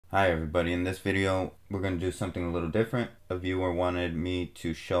Hi everybody, in this video we're going to do something a little different. A viewer wanted me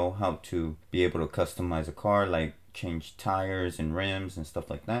to show how to be able to customize a car, like change tires and rims and stuff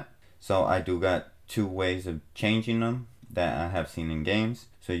like that. So I do got two ways of changing them that I have seen in games.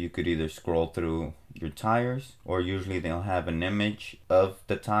 So you could either scroll through your tires, or usually they'll have an image of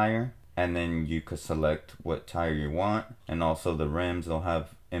the tire and then you could select what tire you want. And also the rims, they'll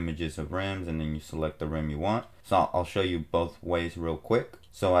have images of rims and then you select the rim you want. So I'll show you both ways real quick.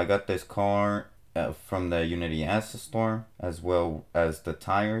 So I got this car from the Unity asset store, as well as the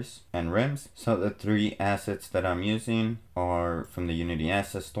tires and rims. So the three assets that I'm using are from the Unity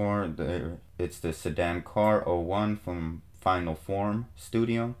asset store. It's the Sedan car 01 from Final Form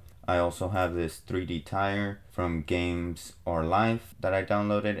Studio. I also have this 3D tire from GamesAreLife that I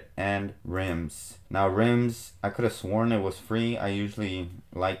downloaded, and rims. Now rims, I could have sworn it was free. I usually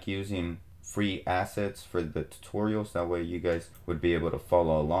like using free assets for the tutorials, that way you guys would be able to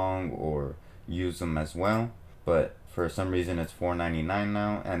follow along or use them as well. But for some reason it's $4.99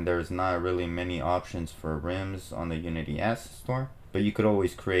 now, and there's not really many options for rims on the Unity asset store, but you could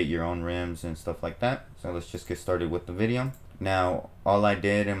always create your own rims and stuff like that. So let's just get started with the video. Now all I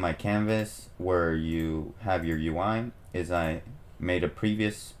did in my canvas where you have your UI is I made a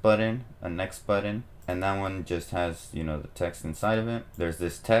previous button, a next button, and that one just has, you know, the text inside of it. There's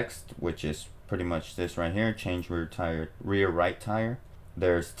this text, which is pretty much this right here: change rear right tire.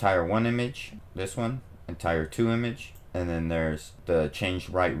 There's tire 1 image, this one, and tire 2 image. And then there's the change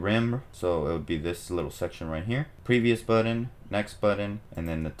right rim, so it would be this little section right here. Previous button, next button, and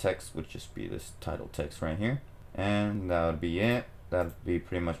then the text would just be this title text right here. And that would be it. That would be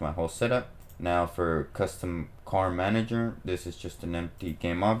pretty much my whole setup. Now for custom car manager, this is just an empty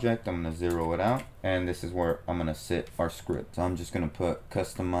game object. I'm going to zero it out, and this is where I'm going to sit our script. So I'm just going to put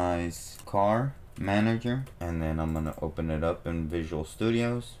customize car manager, and then I'm going to open it up in Visual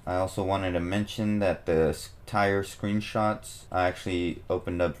Studios. I also wanted to mention that the tire screenshots, I actually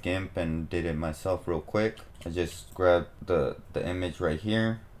opened up GIMP and did it myself real quick. I just grabbed the image right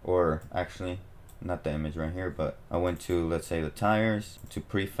here, or actually not the image right here, but I went to, let's say, the tires, to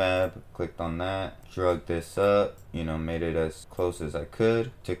prefab, clicked on that, drug this up, you know, made it as close as I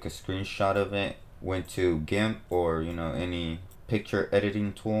could, took a screenshot of it, went to GIMP or, you know, any picture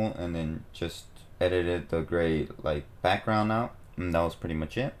editing tool, and then just edited the gray like background out, and that was pretty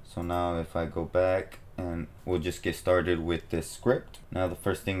much it. So now if I go back, and we'll just get started with this script. Now the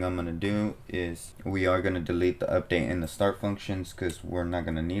first thing I'm going to do is we are going to delete the update and the start functions because we're not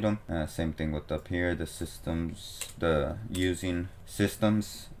going to need them. Same thing with up here, the systems, the using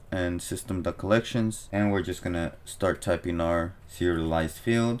systems and system.collections, and we're just going to start typing our serialized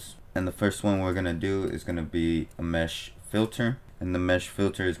fields. And the first one we're going to do is going to be a mesh filter, and the mesh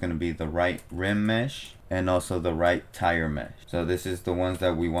filter is going to be the right rim mesh and also the right tire mesh. So this is the ones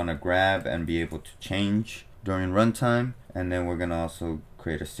that we want to grab and be able to change during runtime. And then we're going to also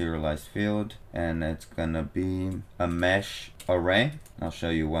create a serialized field, and it's going to be a mesh array. I'll show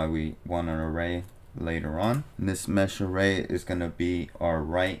you why we want an array later on. And this mesh array is going to be our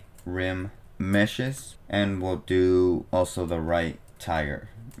right rim meshes, and we'll do also the right tire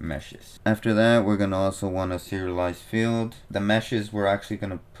meshes. After that, we're going to also want a serialized field. The meshes we're actually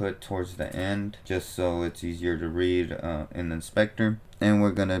going to put towards the end just so it's easier to read in the inspector. And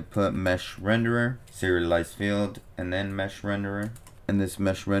we're going to put mesh renderer, serialized field, and then mesh renderer. And this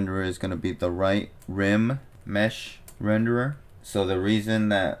mesh renderer is going to be the right rim mesh renderer. So the reason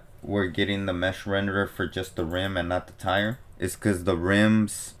that we're getting the mesh renderer for just the rim and not the tire is because the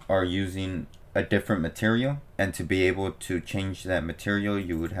rims are using a different material, and to be able to change that material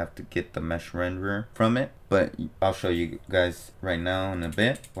you would have to get the mesh renderer from it. But I'll show you guys right now in a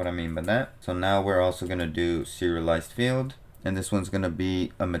bit what I mean by that. So now we're also going to do serialized field, and this one's going to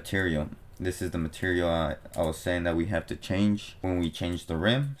be a material. This is the material I was saying that we have to change when we change the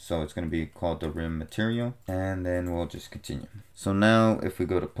rim, so it's going to be called the rim material. And then we'll just continue. So now if we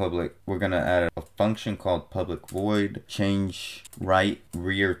go to public, we're going to add a function called public void change right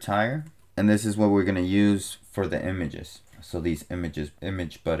rear tire. And this is what we're going to use for the images. So these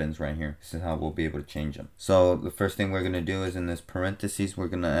image buttons right here, this is how we'll be able to change them. So the first thing we're going to do is in this parentheses, we're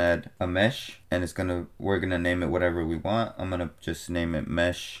going to add a mesh, and we're going to name it whatever we want. I'm going to just name it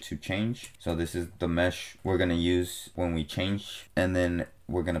mesh to change. So this is the mesh we're going to use when we change. And then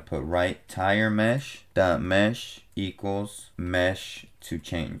we're going to put right tire mesh dot mesh equals mesh to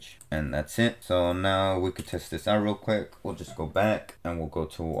change, and that's it. So now we could test this out real quick. We'll just go back and we'll go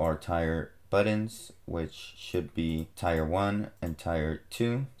to our tire buttons, which should be tire 1 and tire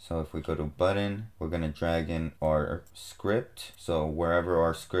 2. So if we go to button, we're going to drag in our script. So wherever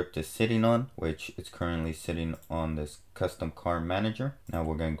our script is sitting on, which it's currently sitting on this custom car manager. Now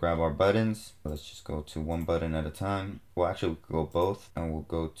we're going to grab our buttons. Let's just go to one button at a time. Well, actually we'll go both, and we'll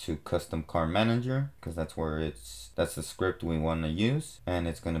go to custom car manager because that's where that's the script we want to use, and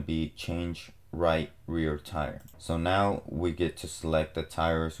it's going to be change right rear tire. So now we get to select the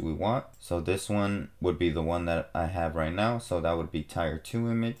tires we want. So this one would be the one that I have right now, so that would be tire 2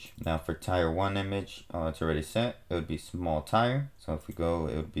 image. Now for tire 1 image, it's already set. It would be small tire. So if we go,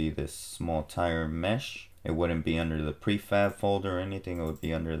 it would be this small tire mesh. It wouldn't be under the prefab folder or anything, it would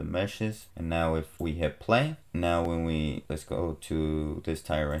be under the meshes. And now if we hit play, now when let's go to this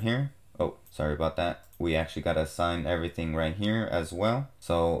tire right here. Oh, sorry about that. We actually got to assign everything right here as well.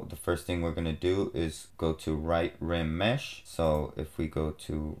 So the first thing we're going to do is go to right rim mesh. So if we go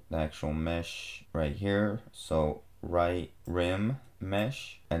to the actual mesh right here, so right rim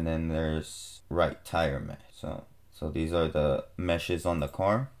mesh, and then there's right tire mesh. So these are the meshes on the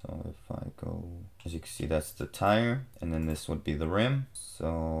car. So if I go, as you can see, that's the tire, and then this would be the rim.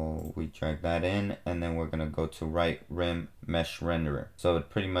 So we drag that in, and then we're gonna go to right rim mesh renderer. So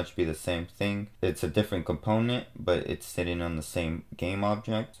it'd pretty much be the same thing. It's a different component, but it's sitting on the same game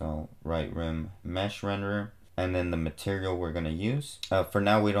object. So right rim mesh renderer, and then the material we're gonna use. For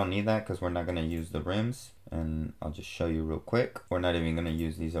now, we don't need that because we're not gonna use the rims. And I'll just show you real quick. We're not even going to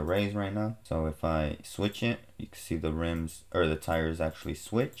use these arrays right now. So if I switch it, you can see the rims or the tires actually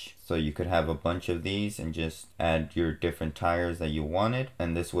switch. So you could have a bunch of these and just add your different tires that you wanted.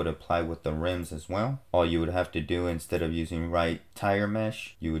 And this would apply with the rims as well. All you would have to do, instead of using right tire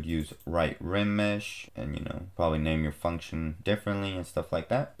mesh, you would use right rim mesh, and probably name your function differently and stuff like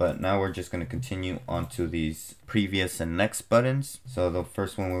that. But now we're just going to continue onto these previous and next buttons. So the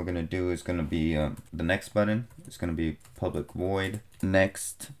first one we're going to do is going to be the next button. It's going to be public void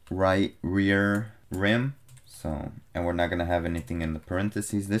next right rear rim. So, and we're not going to have anything in the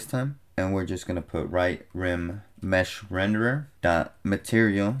parentheses this time. And we're just going to put right rim mesh renderer dot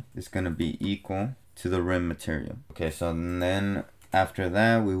material is going to be equal to the rim material. Okay, so then after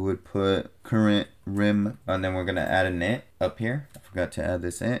that we would put current rim, and then we're going to add an it up here. I forgot to add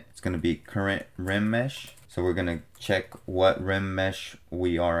this it. It's going to be current rim mesh. So we're going to check what rim mesh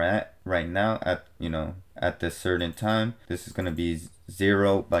we are at right now at this certain time. This is going to be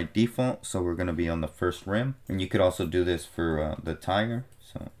 0 by default, so we're going to be on the first rim. And you could also do this for the tire.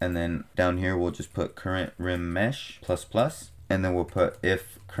 So, and then down here we'll just put current rim mesh plus, and then we'll put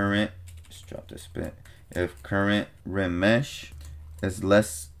if current, just drop this bit, if current rim mesh is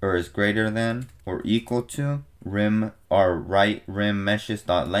less or is greater than or equal to rim or right rim meshes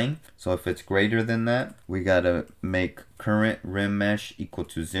dot length. So if it's greater than that, we gotta make current rim mesh equal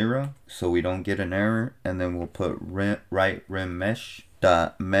to 0 so we don't get an error. And then we'll put right rim mesh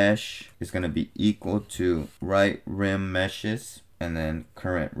dot mesh is gonna be equal to right rim meshes and then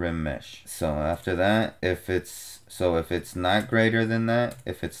current rim mesh. So after that, if it's not greater than that,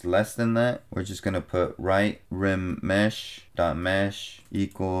 if it's less than that, we're just gonna put right rim mesh dot mesh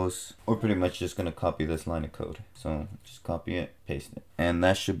equals, we're pretty much just gonna copy this line of code. So just copy it, paste it. And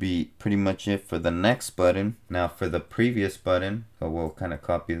that should be pretty much it for the next button. Now for the previous button, so we'll kind of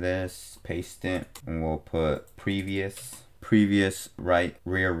copy this, paste it, and we'll put previous right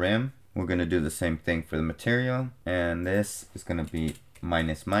rear rim. We're going to do the same thing for the material, and this is going to be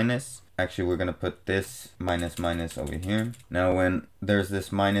minus. Actually, we're going to put this minus over here. Now when there's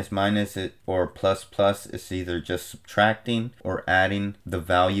this minus or plus, it's either just subtracting or adding the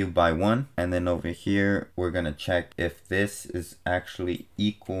value by 1. And then over here, we're going to check if this is actually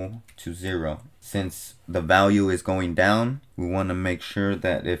equal to 0. Since the value is going down, we want to make sure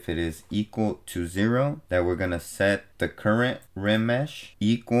that if it is equal to 0, that we're going to set the current rim mesh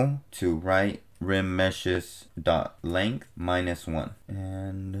equal to right rim meshes dot length -1.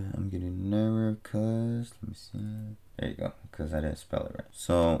 And I'm getting an error because, let me see, there you go, because I didn't spell it right.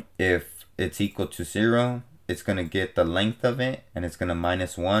 So if it's equal to 0, it's going to get the length of it, and it's going to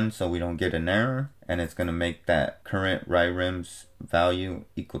 -1 so we don't get an error, and it's going to make that current right rim's value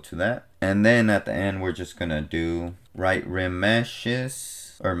equal to that. And then at the end, we're just going to do right rim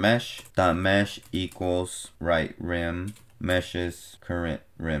meshes or mesh dot mesh equals right rim meshes current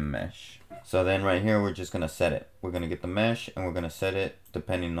rim mesh. So then right here, we're just going to set it. We're going to get the mesh, and we're going to set it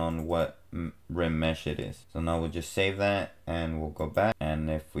depending on what rim mesh it is. So now we'll just save that, and we'll go back. And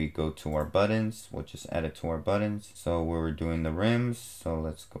if we go to our buttons, we'll just add it to our buttons. So where we're doing the rims, so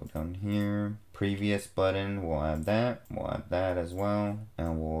let's go down here. Previous button, we'll add that. We'll add that as well.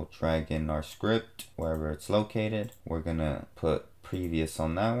 And we'll drag in our script wherever it's located. We're going to put previous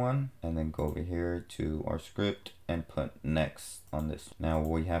on that one, and then go over here to our script and put next on this. Now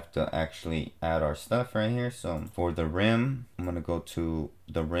we have to actually add our stuff right here. So for the rim, I'm gonna go to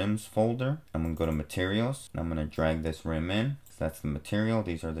the rims folder. I'm gonna go to materials, and I'm gonna drag this rim in. So that's the material,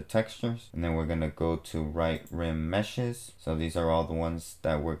 these are the textures. And then we're gonna go to right rim meshes. So these are all the ones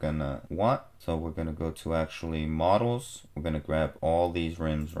that we're gonna want. So we're gonna go to actually models. We're gonna grab all these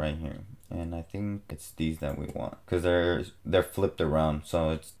rims right here. And I think it's these that we want, because they're flipped around, so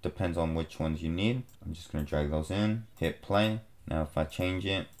it depends on which ones you need. I'm just gonna drag those in, hit play. Now if I change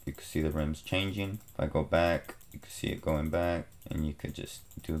it, you can see the rims changing. If I go back, you can see it going back, and you could just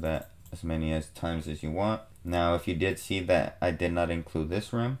do that as many times as you want. Now if you did see that I did not include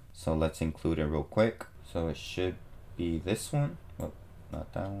this rim, so let's include it real quick. So it should be this one. Oh,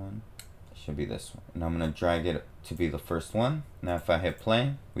 not that one. Should be this one, and I'm gonna drag it to be the first one. Now if I hit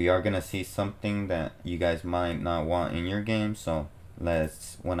play, we are gonna see something that you guys might not want in your game. So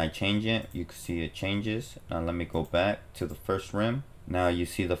when I change it, you can see it changes. Now let me go back to the first rim. Now you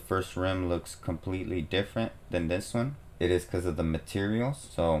see the first rim looks completely different than this one. It is because of the materials.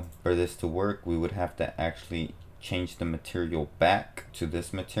 So for this to work, we would have to actually change the material back to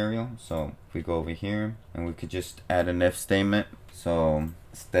this material. So if we go over here, and we could just add an if statement. So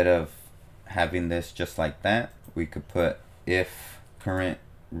instead of having this just like that, we could put if current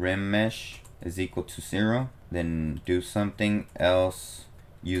rim mesh is equal to 0, then do something else,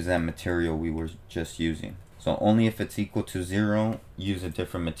 use that material we were just using. So only if it's equal to 0, use a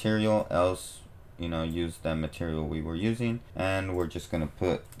different material, else use that material we were using. And we're just gonna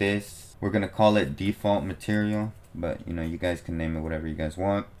put this, we're gonna call it default material, but you guys can name it whatever you guys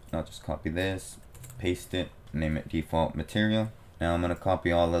want. I'll just copy this, paste it, name it default material. Now I'm gonna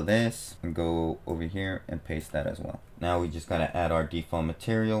copy all of this and go over here and paste that as well. Now we just gotta add our default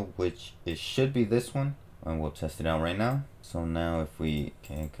material, which it should be this one, and we'll test it out right now. So now if we,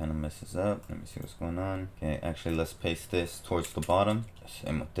 okay, it kind of messes up. Let me see what's going on. Okay, actually let's paste this towards the bottom.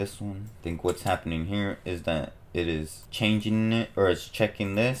 Same with this one. I think what's happening here is that it is changing it, or it's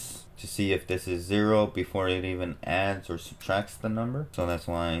checking this to see if this is 0 before it even adds or subtracts the number. So that's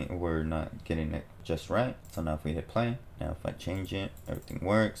why we're not getting it just right. So now if we hit play, now if I change it, everything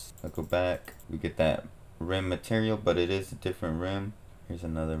works. I go back, we get that rim material, but it is a different rim. Here's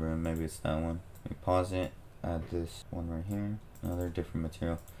another rim, maybe it's that one. Let me pause it, add this one right here, another different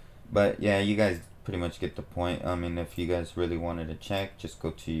material. But yeah, you guys pretty much get the point. I mean, if you guys really wanted to check, just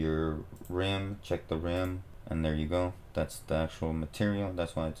go to your rim, check the rim, and there you go. That's the actual material.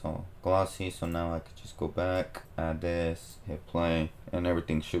 That's why it's all glossy. So now I could just go back, add this, hit play, and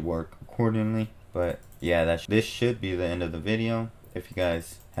everything should work accordingly. But yeah, this should be the end of the video. If you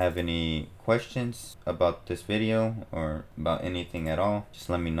guys have any questions about this video or about anything at all, just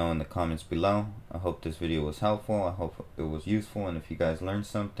let me know in the comments below. I hope this video was helpful. I hope it was useful, and if you guys learned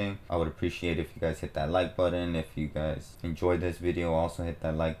something, I would appreciate if you guys hit that like button. If you guys enjoyed this video, also hit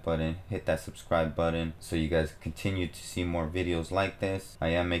that like button, hit that subscribe button, so you guys continue to see more videos like this. I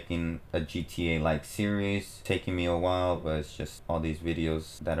am making a GTA like series, taking me a while, but it's just all these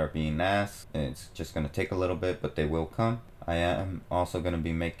videos that are being asked. It's just gonna take a little bit, but they will come. I am also going to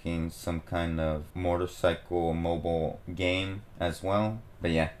be making some kind of motorcycle mobile game as well.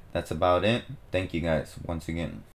 But yeah, that's about it. Thank you guys once again.